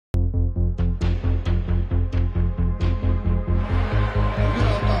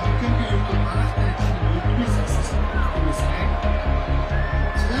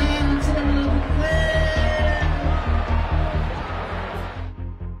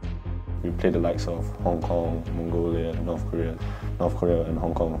We played the likes of Hong Kong, Mongolia, North Korea and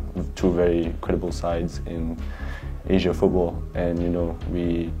Hong Kong, two very credible sides in Asia football, and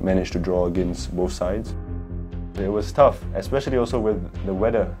we managed to draw against both sides. It was tough, especially also with the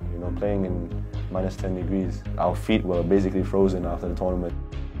weather, playing in -10 degrees. Our feet were basically frozen after the tournament.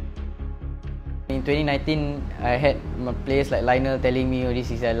 In 2019, I had my players like Lionel telling me, oh, this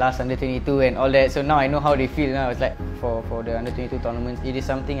is the last under-22 and all that. So now I know how they feel. Now it's like for the under-22 tournaments, it is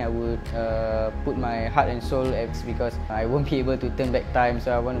something I would put my heart and soul at, because I won't be able to turn back time.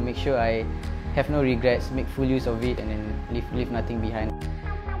 So I want to make sure I have no regrets, make full use of it, and then leave nothing behind.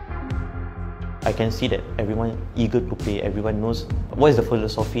 I can see that everyone eager to play. Everyone knows what is the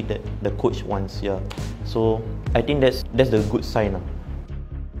philosophy that the coach wants. Yeah, so I think that's the good sign.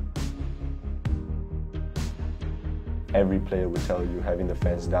 Every player will tell you having the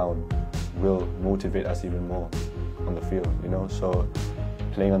fans down will motivate us even more on the field. So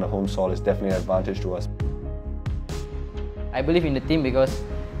playing on the home soil is definitely an advantage to us. I believe in the team because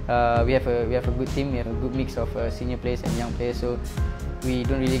we have a good team. We have a good mix of senior players and young players. So we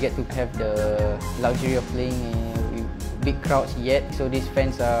don't really get to have the luxury of playing with big crowds yet. So these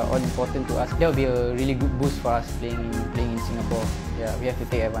fans are all important to us. That will be a really good boost for us playing in Singapore. Yeah, we have to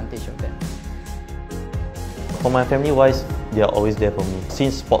take advantage of that. For my family-wise, they are always there for me.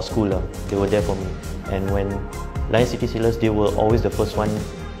 Since sports school, they were there for me. And when Lion City Sailors, they were always the first one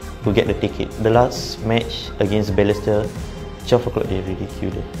to get the ticket. The last match against Balestier, 12 o'clock they already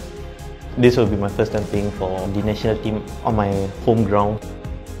queued it. This will be my first time playing for the national team on my home ground.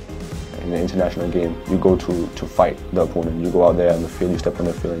 In the international game, you go to fight the opponent. You go out there on the field, you step on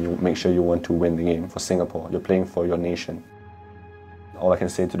the field, and you make sure you want to win the game for Singapore. You're playing for your nation. All I can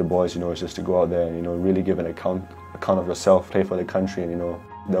say to the boys, is just to go out there and really give an account of yourself, play for the country, and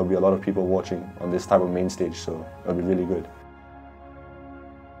there'll be a lot of people watching on this type of main stage, so it'll be really good.